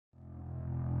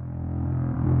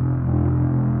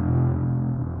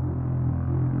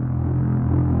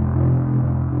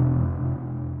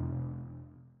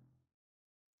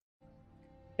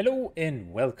Hello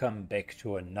and welcome back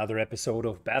to another episode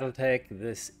of BattleTech.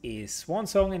 This is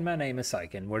Swansong and my name is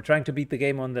Syken. We're trying to beat the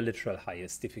game on the literal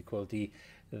highest difficulty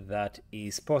that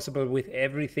is possible with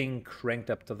everything cranked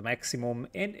up to the maximum,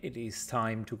 and it is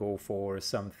time to go for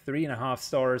some 3.5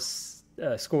 stars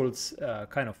skulls,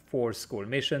 kind of 4 skull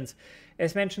missions.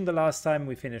 As mentioned the last time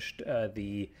we finished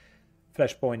the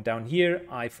flashpoint down here,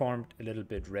 I farmed a little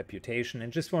bit reputation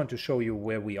and just want to show you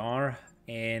where we are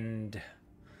and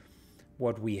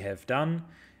what we have done.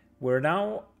 We're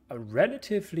now a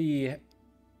relatively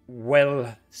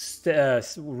well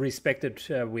respected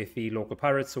with the local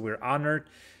pirates, so we're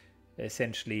honored.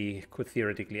 Essentially could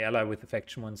theoretically ally with the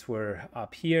faction once we're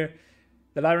up here.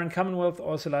 The Lyran Commonwealth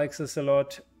also likes us a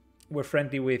lot. We're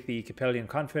friendly with the Capellian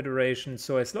Confederation,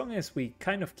 so as long as we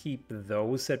kind of keep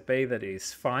those at bay, that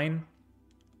is fine.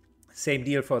 Same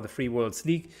deal for the Free Worlds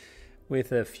League.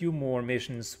 With a few more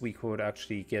missions, we could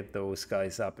actually get those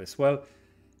guys up as well.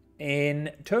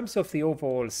 In terms of the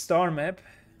overall star map,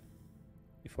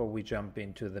 before we jump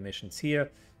into the missions here,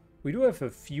 we do have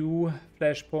a few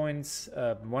flashpoints.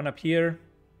 One up here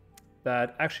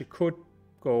that actually could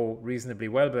go reasonably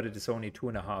well, but it is only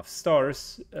 2.5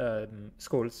 stars,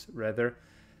 skulls rather.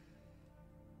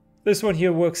 This one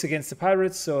here works against the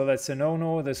pirates, so that's a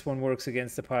no-no. This one works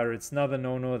against the pirates, another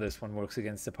no-no. This one works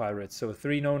against the pirates. So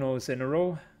 3 no-nos in a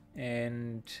row,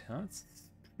 and that's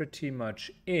pretty much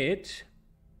it.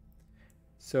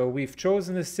 So we've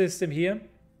chosen a system here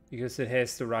because it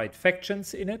has the right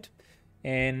factions in it,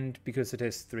 and because it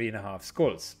has 3.5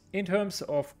 skulls. In terms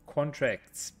of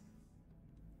contracts,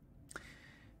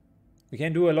 we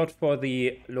can do a lot for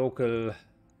the local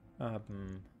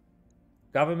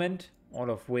government, all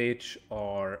of which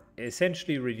are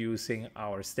essentially reducing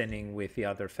our standing with the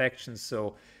other factions.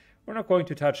 So we're not going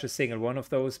to touch a single one of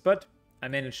those, but I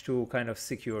managed to kind of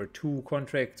secure 2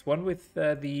 contracts, one with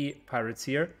the pirates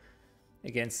here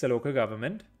against the local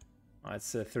government.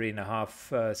 It's a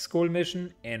 3.5 skull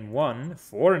mission, and 1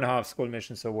 4.5 skull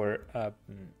mission. So we're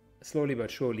slowly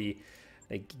but surely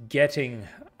getting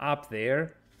up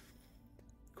there.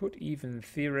 Could even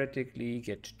theoretically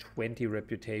get 20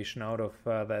 reputation out of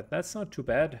that. That's not too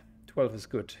bad. 12 is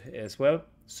good as well.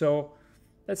 So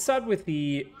let's start with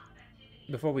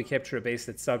before we capture a base,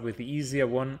 let's start with the easier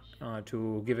one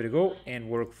to give it a go and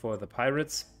work for the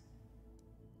pirates.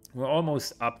 We're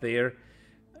almost up there.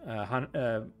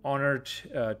 Honored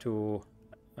to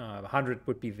 100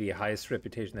 would be the highest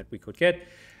reputation that we could get.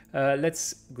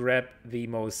 Let's grab the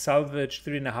most salvage.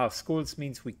 3.5 skulls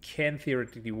means we can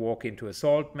theoretically walk into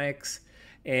assault mechs.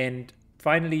 And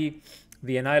finally,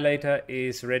 the Annihilator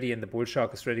is ready and the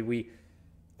BULLSHARK is ready.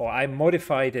 I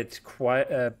modified it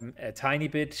quite a tiny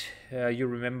bit. You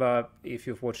remember, if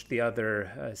you've watched the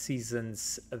other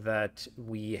seasons, that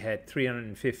we had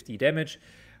 350 damage.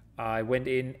 I went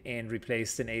in and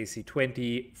replaced an AC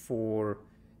 20 for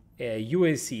a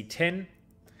UAC 10.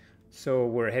 So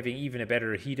we're having even a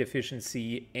better heat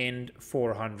efficiency and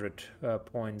 400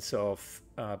 points of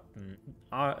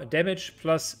damage.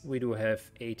 Plus we do have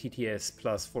a TTS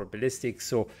plus for ballistics.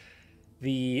 So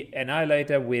the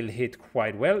Annihilator will hit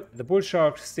quite well. The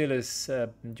BULLSHARK still is,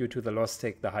 due to the loss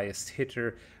tech, the highest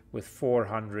hitter with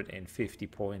 450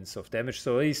 points of damage.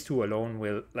 So these two alone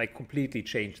will completely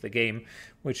change the game,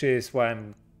 which is why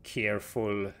I'm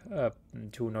careful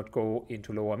to not go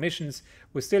into lower missions.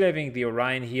 We're still having the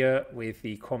Orion here with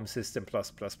the com system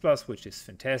plus, which is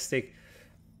fantastic.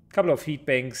 A couple of heat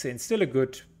banks and still a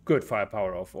good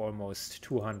firepower of almost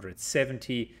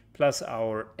 270, plus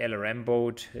our LRM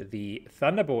boat, the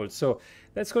Thunderbolt. So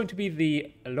that's going to be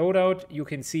the loadout. You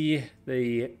can see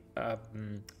the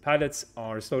pilots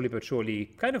are slowly but surely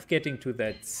kind of getting to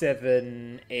that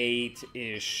 7,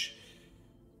 8-ish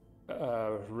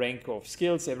rank of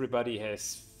skills. Everybody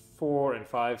has 4 and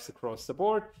 5s across the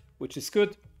board, which is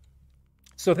good.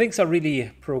 So things are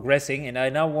really progressing, and I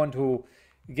now want to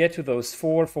get to those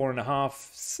 4, 4.5,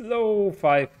 slow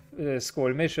 5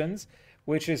 skull missions,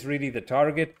 which is really the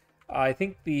target. I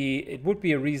think it would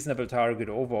be a reasonable target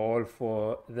overall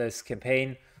for this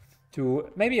campaign to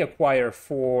maybe acquire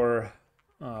 4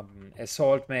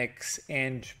 assault mechs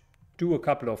and do a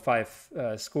couple of 5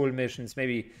 skull missions,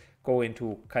 maybe go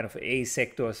into kind of a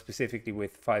sector specifically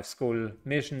with 5 skull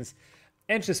missions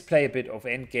and just play a bit of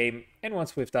endgame. And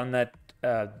once we've done that,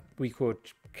 we could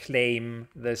claim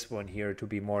this one here to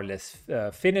be more or less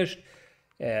finished.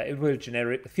 It will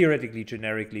theoretically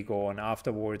generically go on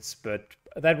afterwards, but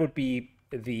that would be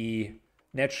the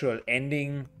natural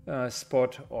ending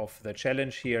spot of the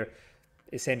challenge here,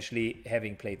 essentially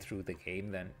having played through the game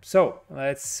then. So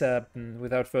let's,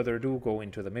 without further ado, go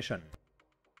into the mission.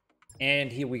 And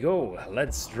here we go.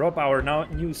 Let's drop our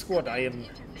new squad. I am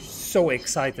so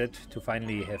excited to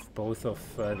finally have both of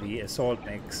the assault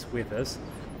mechs with us.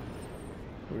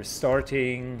 We're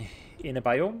starting in a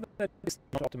biome that is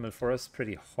not optimal for us.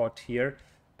 Pretty hot here,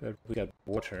 but we got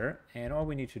water. And all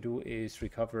we need to do is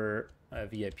recover a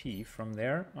VIP from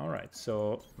there. All right,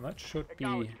 so that should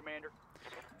be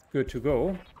good to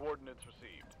go. Coordinates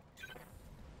received.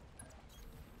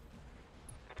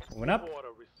 Moving up. Order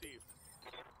received.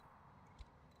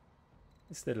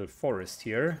 This little forest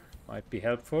here might be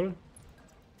helpful.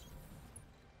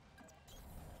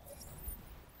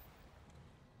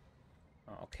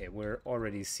 Okay, we're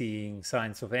already seeing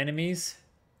signs of enemies.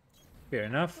 Fair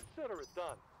enough. Consider it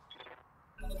done.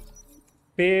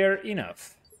 Fair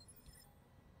enough.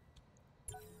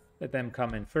 Let them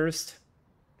come in first.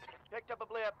 Picked up a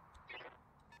blip.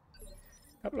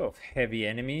 Couple of heavy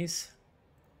enemies.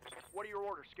 What are your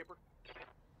orders, Skipper?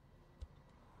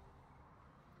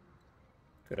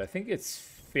 Good, I think it's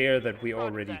fair that we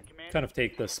already kind of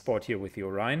take the spot here with the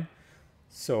Orion.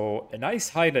 So, a nice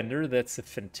Highlander, that's a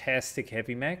fantastic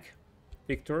heavy mech.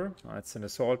 Victor, that's an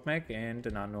assault mech, and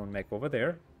an unknown mech over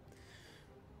there.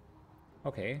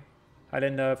 Okay.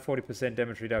 Highlander, 40%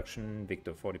 damage reduction.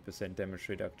 Victor, 40% damage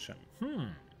reduction.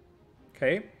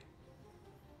 Okay.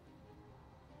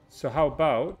 So how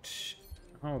about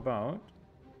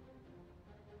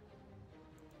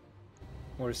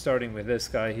we're starting with this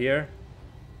guy here.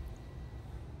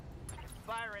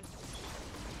 Firing.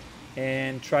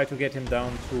 And try to get him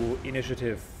down to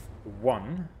initiative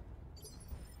 1.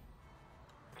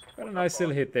 Got a nice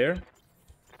little hit there.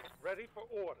 Ready for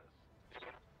orders.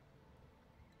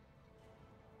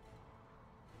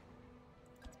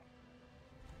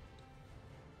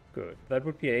 Good. That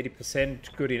would be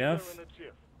 80% good enough. Clearing the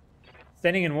jiff.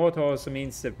 Standing in water also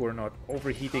means that we're not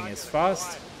overheating as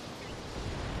fast.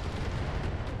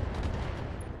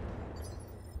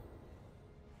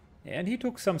 And he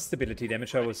took some stability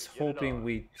damage. I was hoping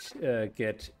we'd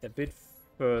get a bit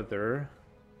further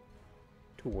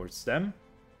towards them.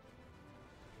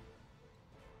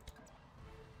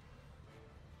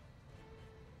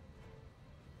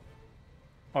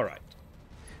 Alright.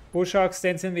 BULLSHARK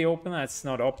stands in the open. That's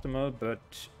not optimal,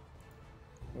 but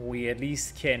we at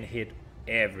least can hit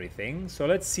everything. So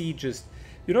let's see just...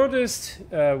 You noticed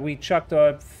we chucked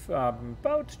up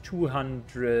about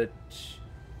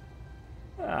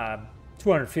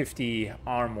 250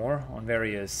 armor on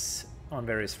various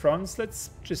fronts. Let's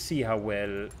just see how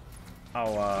well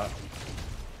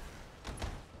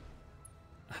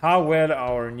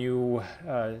our new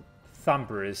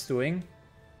Thumper is doing.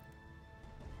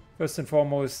 First and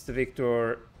foremost, the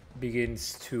Victor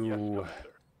begins to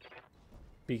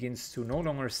no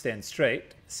longer stand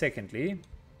straight. Secondly,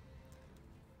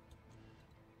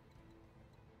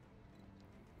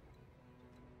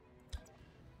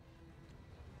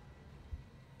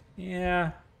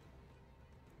 yeah,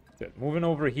 good. Moving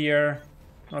over here,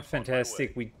 not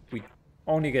fantastic. We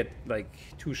only get like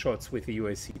 2 shots with the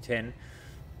UAC-10,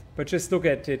 but just look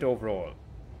at it overall.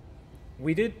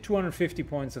 We did 250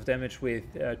 points of damage with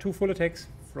 2 full attacks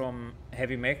from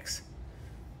heavy mechs,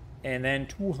 and then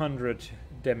 200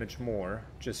 damage more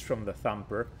just from the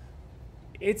Thumper.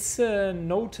 It's a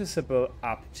noticeable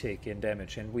uptick in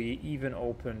damage, and we even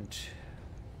opened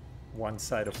one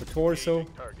side of the torso.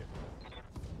 Target.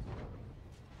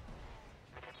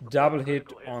 Double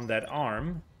hit on that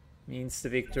arm means the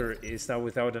Victor is now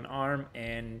without an arm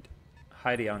and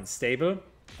highly unstable.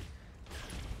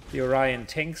 The Orion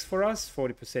tanks for us,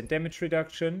 40% damage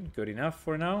reduction, good enough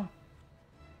for now.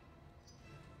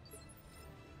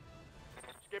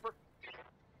 Skipper.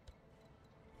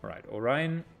 Alright,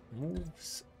 Orion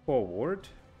moves forward.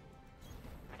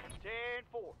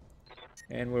 10-4.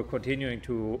 And we're continuing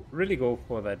to really go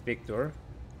for that Victor.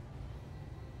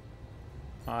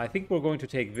 I think we're going to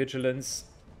take Vigilance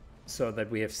so that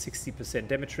we have 60%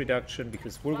 damage reduction,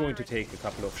 because we're going to take a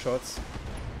couple of shots.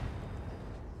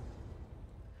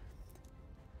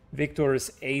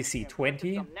 Victor's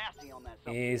AC-20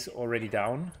 is already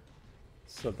down,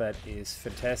 so that is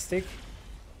fantastic.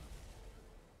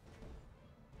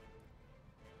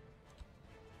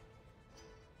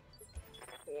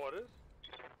 Orders.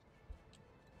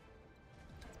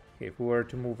 Okay, if we were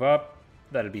to move up,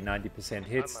 that'll be 90%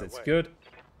 hits, that's good.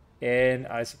 And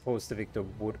I suppose the Victor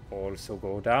would also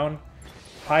go down.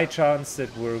 High chance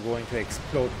that we're going to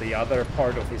explode the other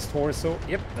part of his torso.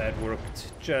 Yep, that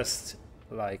worked just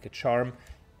like a charm.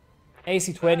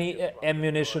 AC-20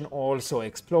 ammunition also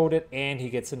exploded, and he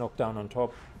gets a knockdown on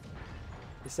top.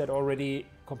 Is that already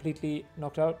completely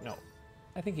knocked out? No.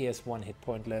 I think he has 1 hit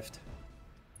point left.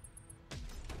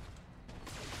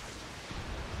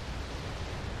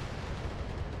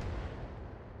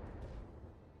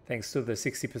 Thanks to the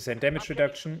 60% damage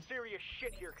reduction, Serious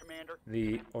shit here, Commander.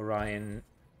 the Orion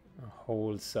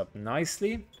holds up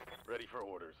nicely. Ready for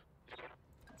orders.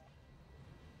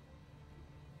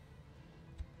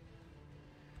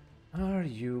 Are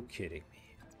you kidding me?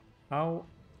 How?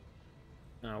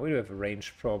 We do have a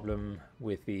range problem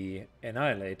with the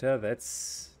Annihilator.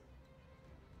 That's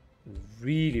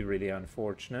really, really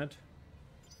unfortunate.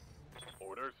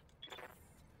 Orders.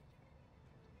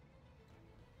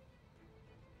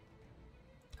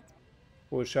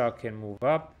 BULLSHARK can move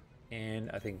up,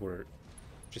 and I think we're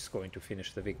just going to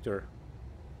finish the victor.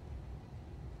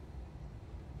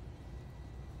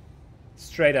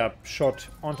 Straight up shot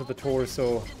onto the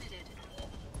torso.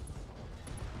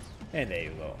 And there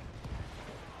you go.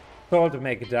 Call to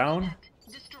make it down.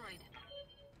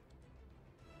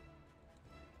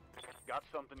 Got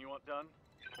something you want done?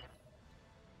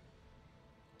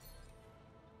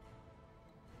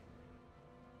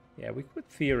 Yeah, we could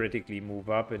theoretically move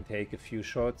up and take a few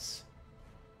shots.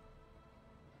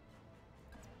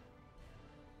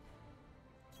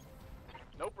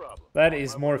 No problem. That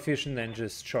is more efficient than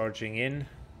just charging in.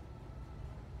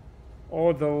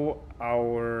 Although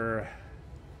our...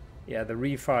 yeah, the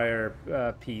refire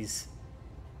piece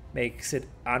makes it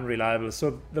unreliable.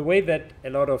 So the way that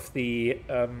a lot of the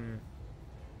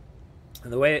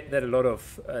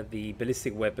the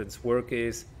ballistic weapons work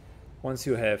is, once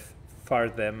you have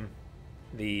fired them,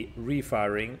 the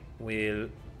refiring will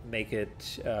make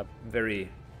it very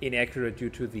inaccurate due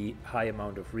to the high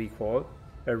amount of recoil.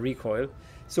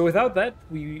 So without that,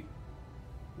 we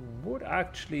would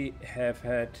actually have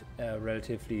had a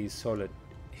relatively solid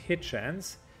hit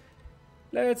chance.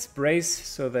 Let's brace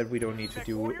so that we don't need to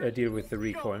deal with the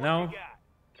recoil now. Yep.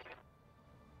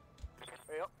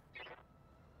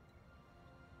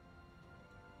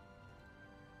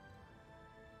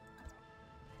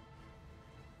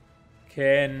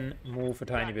 Can move a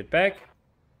tiny bit back.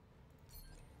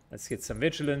 Let's get some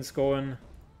vigilance going.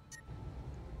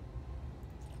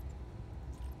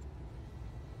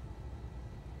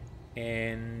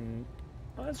 And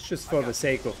let's just, for the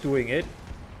sake of doing it,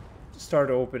 start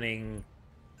opening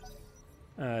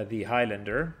the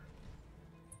Highlander.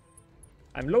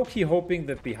 I'm low-key hoping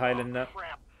that the Highlander...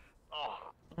 Crap.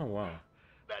 Oh, wow.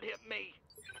 That hit me.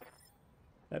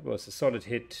 That was a solid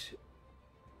hit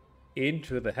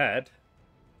into the head.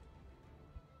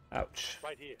 Ouch.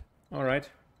 Right here. All right.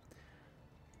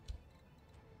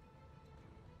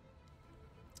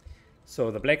 So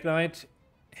the Black Knight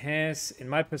has, in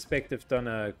my perspective, done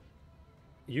a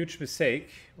huge mistake,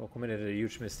 or committed a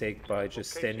huge mistake by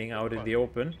just standing out in the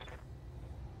open.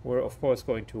 We're, of course,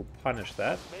 going to punish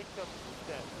that.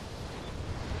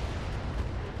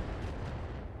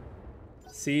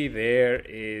 See, there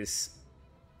is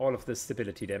all of the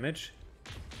stability damage.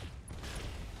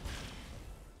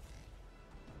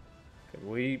 Okay,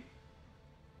 we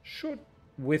should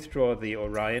withdraw the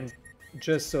Orion,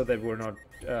 just so that we're not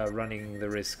running the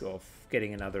risk of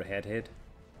getting another head hit.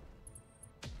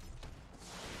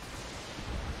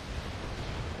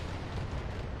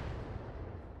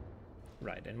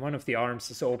 Right, and one of the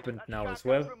arms is opened now as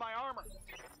well.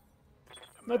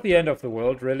 Not the end of the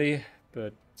world, really,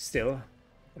 but still,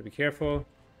 gotta be careful.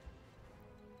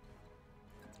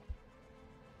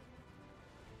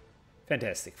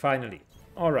 Fantastic, finally.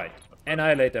 Alright,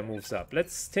 Annihilator moves up.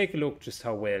 Let's take a look just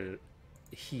how well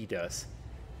he does.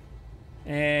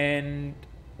 And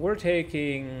we're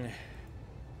taking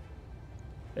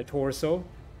a torso,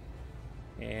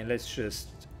 and let's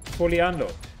just fully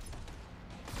unload.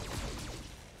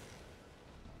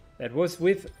 That was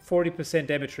with 40%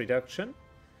 damage reduction,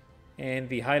 and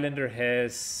the Highlander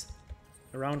has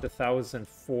around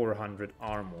 1,400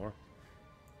 armor,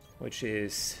 which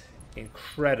is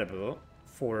incredible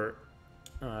for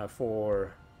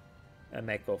a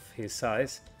mech of his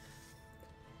size.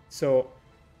 So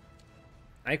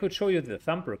I could show you the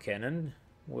thumper cannon,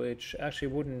 which actually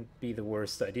wouldn't be the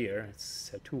worst idea.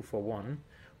 It's a 2-for-1.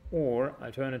 Or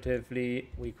alternatively,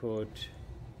 we could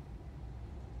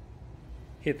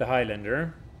hit the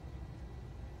Highlander.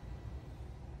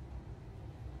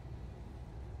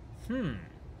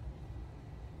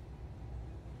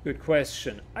 Good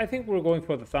question. I think we're going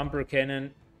for the thumper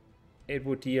cannon. It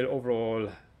would deal overall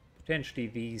potentially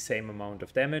the same amount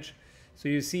of damage. So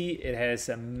you see it has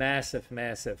a massive,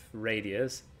 massive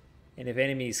radius. And if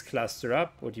enemies cluster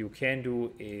up, what you can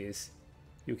do is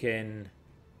you can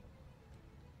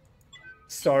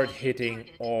start hitting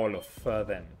all of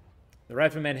them. The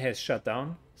rifleman has shut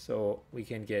down, so we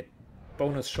can get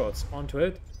bonus shots onto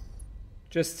it.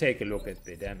 Just take a look at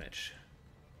the damage.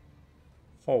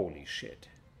 Holy shit.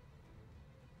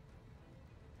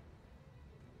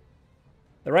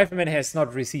 The rifleman has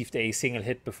not received a single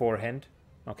hit beforehand.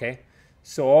 Okay.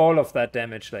 So all of that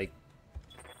damage, like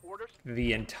Orders.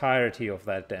 the entirety of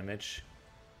that damage,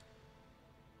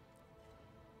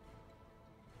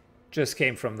 just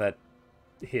came from that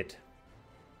hit.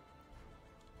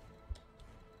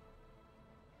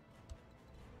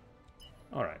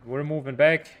 Alright, we're moving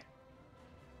back.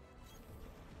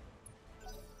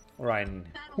 Orion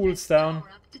cools down.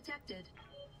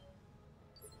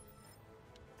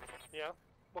 Yeah?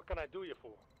 What can I do you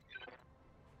for?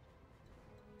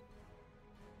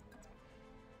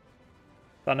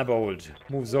 Thunderbolt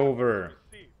moves over.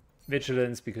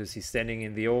 Vigilance because he's standing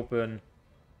in the open.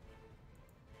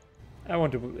 I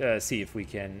want to see if we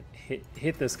can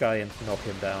hit this guy and knock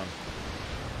him down.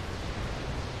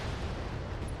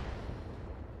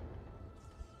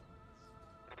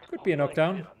 Could be a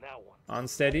knockdown.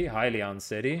 Unsteady, highly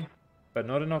unsteady, but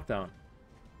not a knockdown.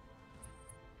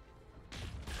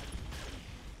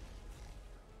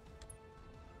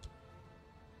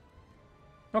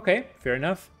 Okay, fair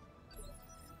enough.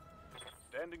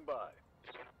 Standing by.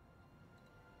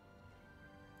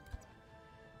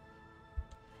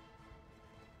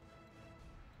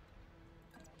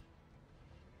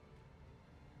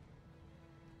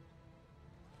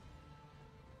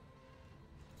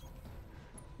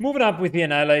 Moving up with the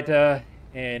Annihilator,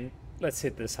 and let's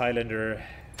hit this Highlander.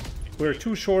 We're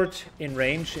too short in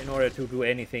range in order to do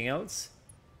anything else.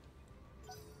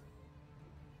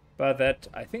 But that,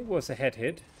 I think, was a head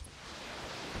hit.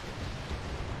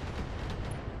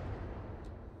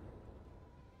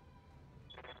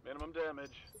 Minimum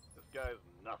damage. This guy's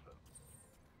nothing.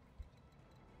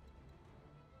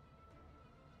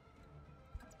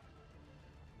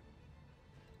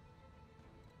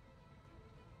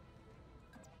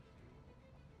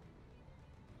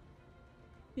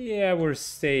 Yeah, we're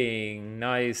staying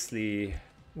nicely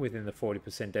within the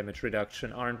 40% damage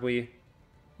reduction, aren't we?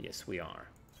 Yes, we are.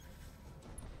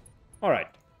 Alright,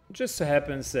 just so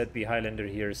happens that the Highlander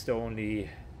here is the only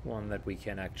one that we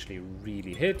can actually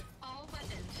really hit. All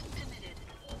weapons committed.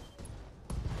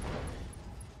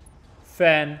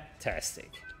 Fantastic.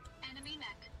 Enemy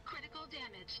mech, critical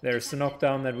damage. There's the detected.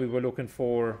 knockdown that we were looking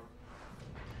for.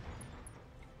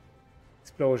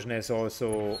 Explosion has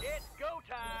also It's go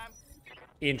time.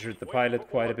 injured the pilot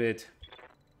quite a bit.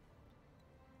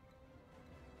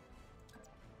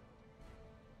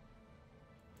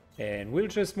 And we'll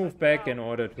just move back in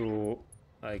order to,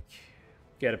 like,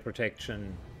 get a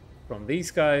protection from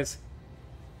these guys.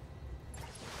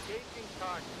 Engaging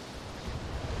target.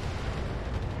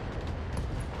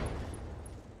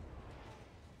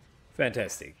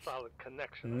 Fantastic. Solid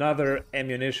connection. Another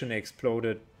ammunition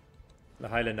exploded. The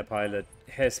Highlander pilot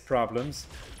has problems.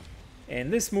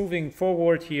 And this moving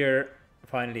forward here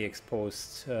finally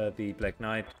exposed the Black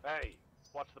Knight. Hey,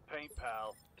 watch the paint,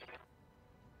 pal.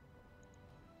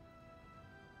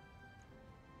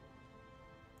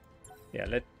 Yeah,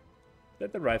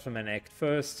 let the rifleman act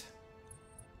first.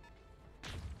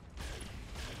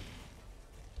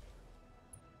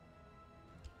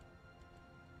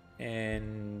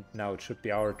 And now it should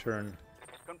be our turn.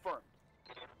 Confirmed.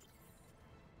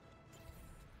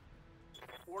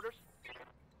 Orders.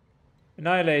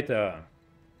 Annihilator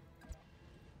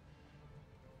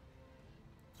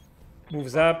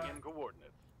moves up. In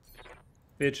coordinates.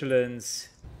 Vigilance.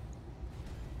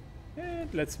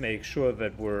 And let's make sure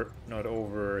that we're not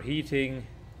overheating.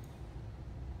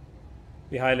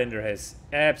 The Highlander has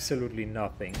absolutely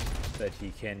nothing that he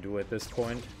can do at this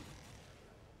point.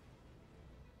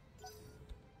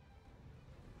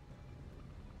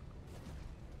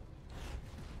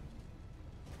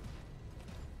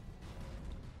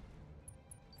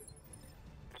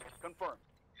 Confirmed.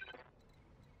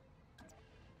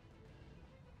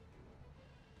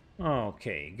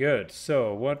 Okay, good.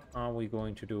 So what are we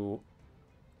going to do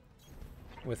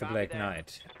with the Black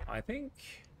Knight? I think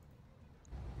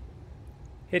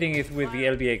hitting it with the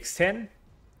LBX-10,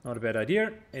 not a bad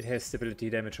idea. It has stability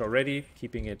damage already.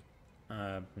 Keeping it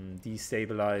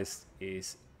destabilized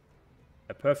is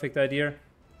a perfect idea.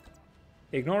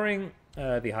 Ignoring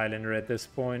the Highlander at this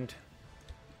point.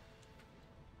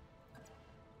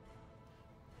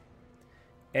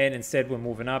 And instead we're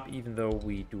moving up, even though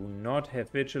we do not have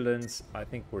vigilance. I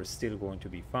think we're still going to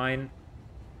be fine.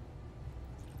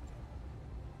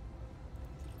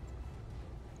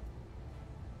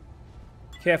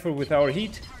 Careful with our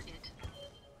heat.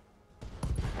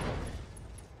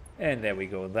 And there we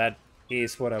go. That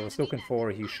is what I was looking for.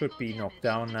 He should be knocked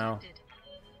down now.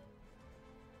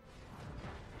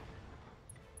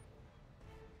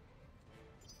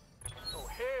 Oh,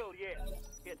 hell yeah.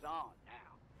 It's on now.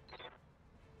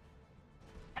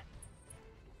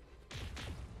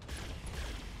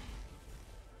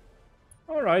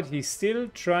 Alright, he's still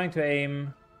trying to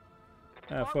aim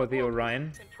for the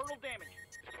Orion. Internal damage.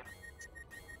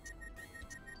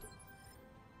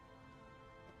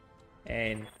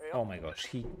 And oh my gosh,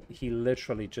 he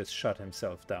literally just shut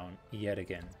himself down yet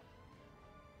again.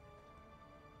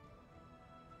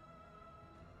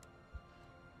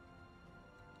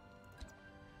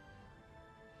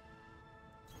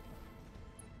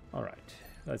 Alright,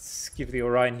 let's give the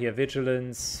Orion here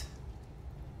vigilance.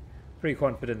 Pretty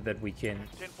confident that we can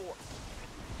 10-4.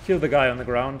 kill the guy on the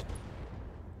ground.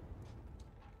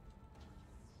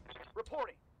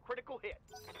 Reporting. Critical hit.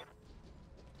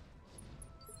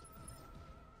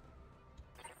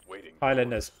 Waiting.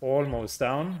 Highlander's almost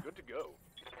down. Good to go.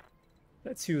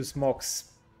 Let's use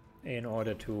Mechs in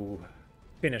order to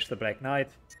finish the Black Knight.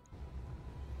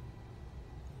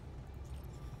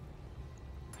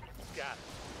 Got it.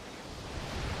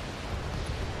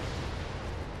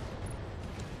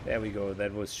 There we go,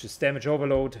 that was just damage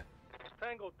overload.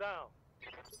 Tango down.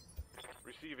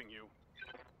 Receiving you.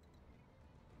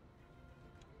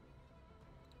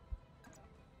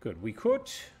 Good, we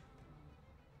could.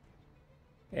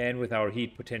 And with our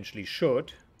heat potentially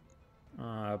should.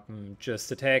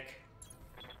 Just attack.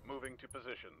 Moving to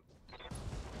position.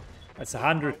 That's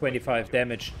 125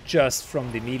 damage just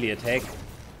from the melee attack.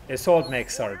 Assault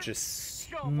mechs are just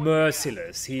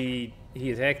merciless. He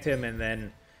attacked him and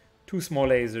then 2 small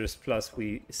lasers plus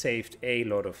we saved a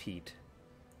lot of heat.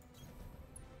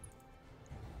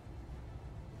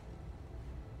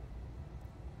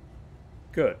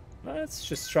 Good. Let's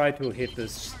just try to hit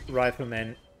this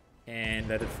rifleman and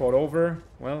let it fall over.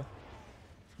 Well,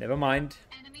 never mind.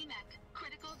 Enemy mech.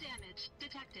 Critical damage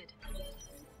detected.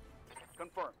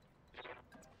 Confirmed.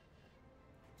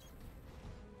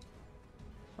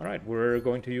 Alright, we're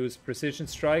going to use Precision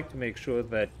Strike to make sure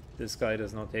that this guy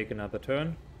does not take another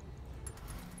turn.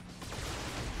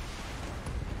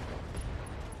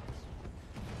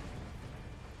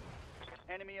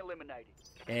 Enemy eliminated.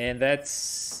 And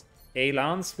that's a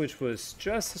lance, which was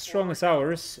just as strong as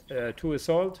ours. 2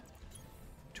 assault,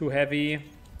 2 heavy.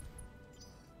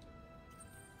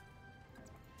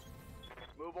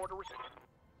 Move order received.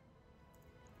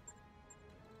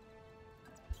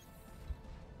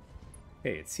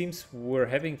 Okay, it seems we're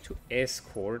having to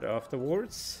escort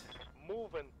afterwards.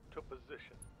 Moving to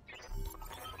position. We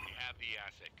have the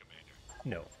asset,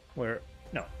 Commander.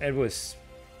 No, it was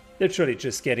literally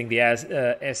just getting the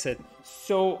asset.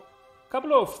 So, a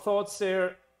couple of thoughts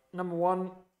there. Number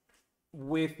one,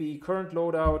 with the current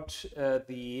loadout,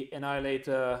 the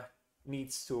Annihilator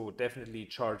needs to definitely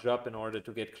charge up in order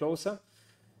to get closer.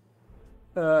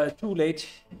 Too late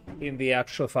in the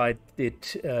actual fight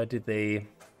did they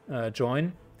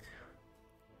join.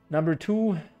 Number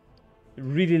two,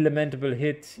 really lamentable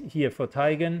hit here for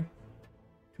Syken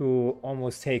to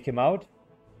almost take him out.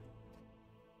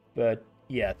 But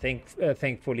yeah,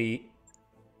 thankfully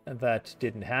that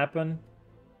didn't happen.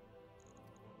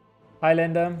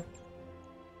 Highlander,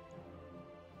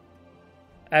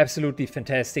 absolutely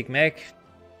fantastic mech.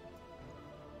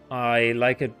 I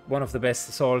like it, one of the best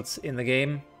assaults in the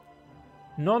game.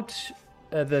 Not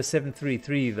the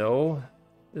 733 though.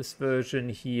 This version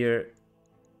here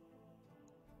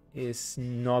is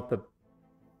not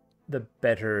the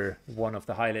better one of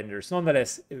the Highlanders.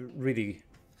 Nonetheless, really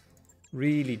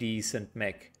decent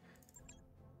mech.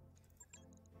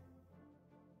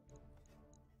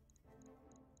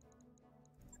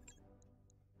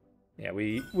 Yeah,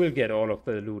 we will get all of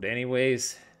the loot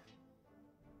anyways.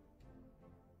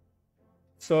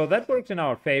 So that worked in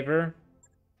our favor.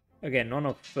 Again, none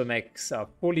of the mechs are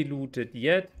fully looted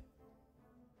yet.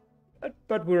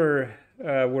 But we're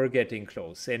getting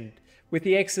close. And with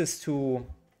the access to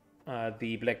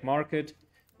the black market,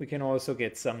 we can also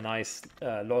get some nice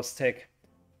lost tech.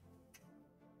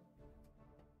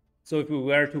 So if we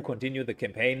were to continue the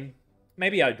campaign,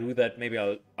 maybe I'll do that. Maybe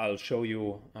I'll show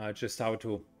you just how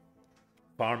to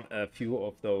farm a few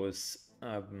of those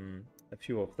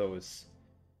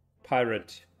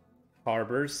pirate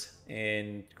harbors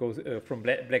and go from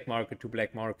black market to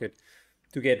black market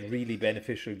to get really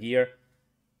beneficial gear.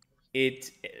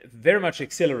 It very much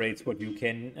accelerates what you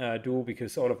can do,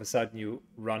 because all of a sudden you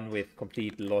run with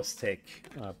complete lost tech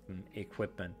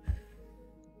equipment.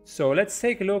 So let's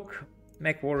take a look.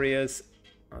 Mech Warriors,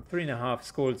 3.5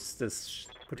 skulls. This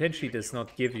potentially does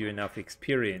not give you enough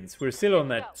experience. We're still on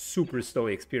that super slow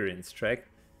experience track.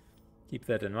 Keep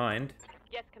that in mind.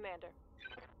 Yes, Commander.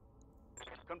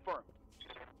 Confirmed.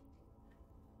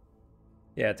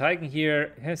 Yeah, Syken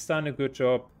here has done a good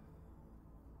job.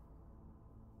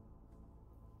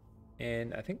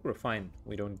 And I think we're fine.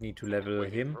 We don't need to level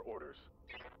Waiting him. for orders.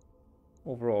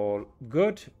 Overall,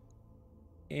 good.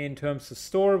 in terms of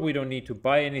store, we don't need to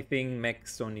buy anything.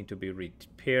 Mechs don't need to be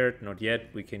repaired, not yet.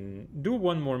 We can do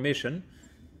one more mission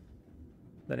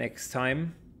the next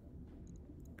time,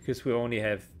 because we only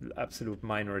have absolute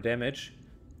minor damage.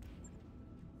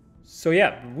 So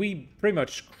yeah, we pretty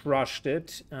much crushed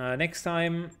it. Next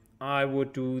time I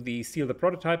would do the steal the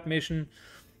prototype mission.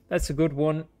 That's a good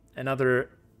one. Another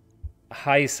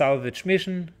high salvage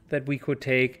mission that we could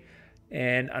take.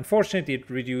 And unfortunately, it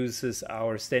reduces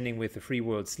our standing with the Free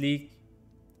Worlds League,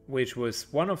 which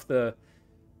was one of the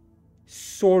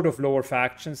sort of lower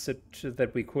factions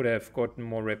that we could have gotten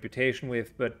more reputation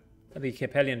with. But the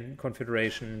Capellian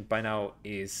Confederation by now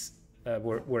is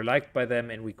we're liked by them,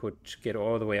 and we could get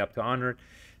all the way up to honored.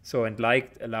 So, and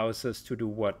liked allows us to do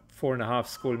what, 4.5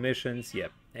 school missions?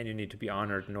 Yep, and you need to be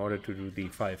honored in order to do the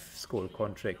 5 school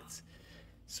contracts.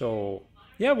 So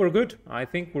yeah, we're good. I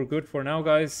think we're good for now,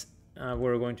 guys.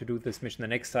 We're going to do this mission the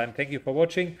next time. Thank you for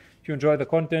watching. If you enjoy the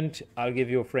content, I'll give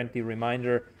you a friendly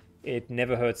reminder. It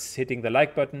never hurts hitting the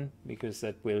like button, because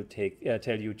that will tell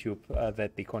YouTube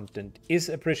that the content is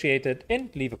appreciated, and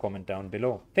leave a comment down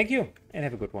below. Thank you and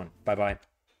have a good one. Bye bye.